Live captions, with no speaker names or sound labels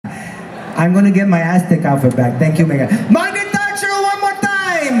I'm gonna get my Aztec outfit back. Thank you, Mega. Margaret Thatcher, one more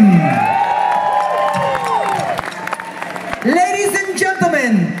time! Ladies and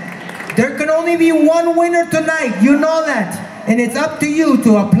gentlemen, there can only be one winner tonight. You know that. And it's up to you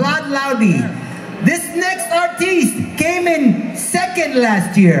to applaud loudly. This next artiste came in second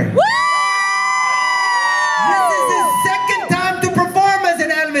last year. Woo! This is his second time to perform as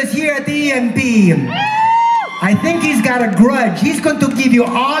an Elvis here at the EMP. I think he's got a grudge. He's going to give you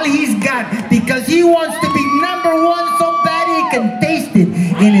all he's got because he wants to be #1 so bad he can taste it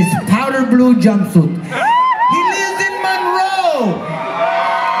in his powder blue jumpsuit. He lives in Monroe.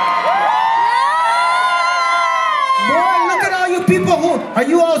 Boy, look at all you people who... Are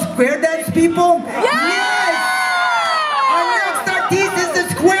you all square dance people? Yes! Our next artiste is the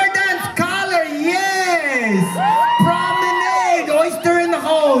square dance caller. Yes! Promenade, oyster in the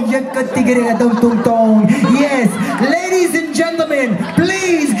hole. Yes, ladies and gentlemen,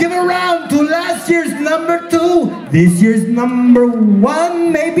 please give a round to last year's #2, this year's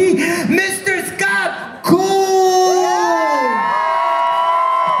 #1, maybe, Mr. Scott Coon.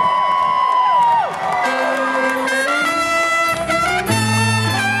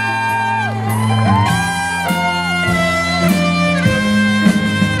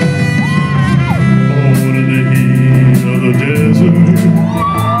 Born in the heat of the desert,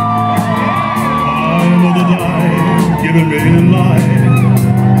 giving me life,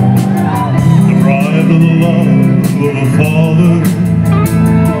 deprived of the love of a father,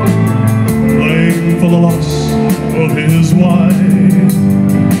 playing for the loss of his wife.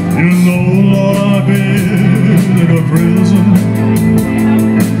 You know, Lord, I've been in a prison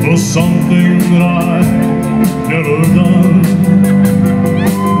for something that I've never done.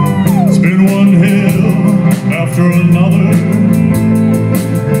 It's been one hill after another,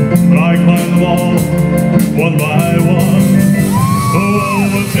 but I climbed them all one by one. Oh,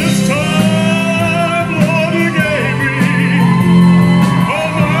 but this time, Lord, you gave me a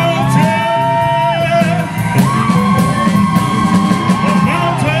mountain that I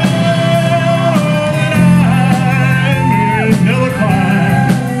may never climb.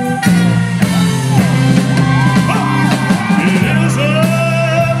 It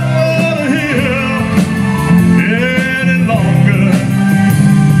isn't here any longer.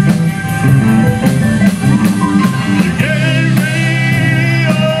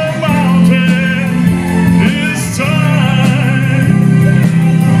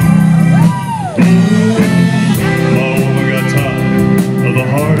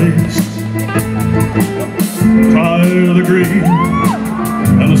 Tired of the greed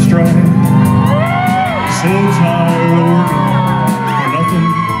and the strife, so tired of working for nothing,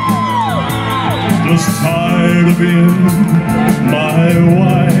 just tired of being my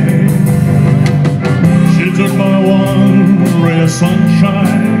wife. She took my one ray of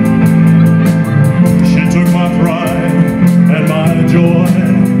sunshine, she took my pride and my joy,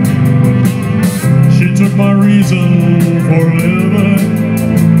 she took my reason for living.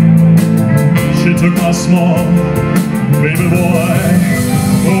 She took my small baby boy.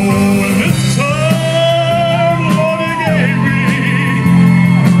 Oh, and this time, Lord, He gave me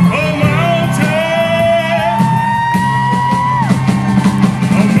a mountain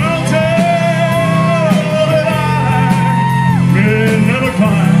that I may never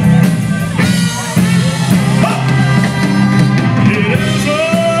climb. It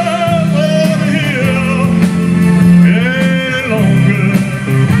isn't over here any longer.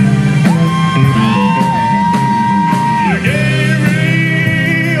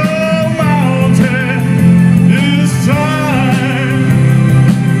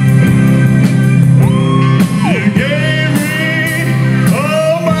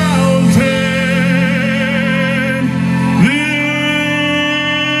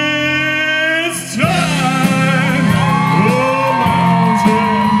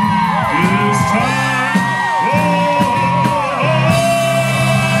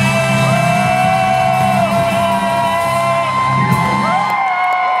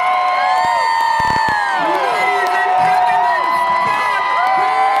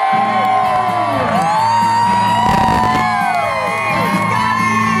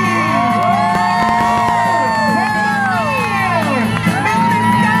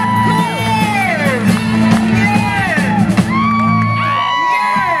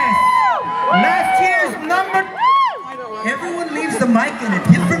 Mic in a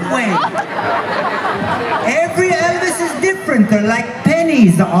different way. Every Elvis is different. They're like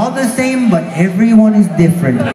pennies. They're all the same, but everyone is different.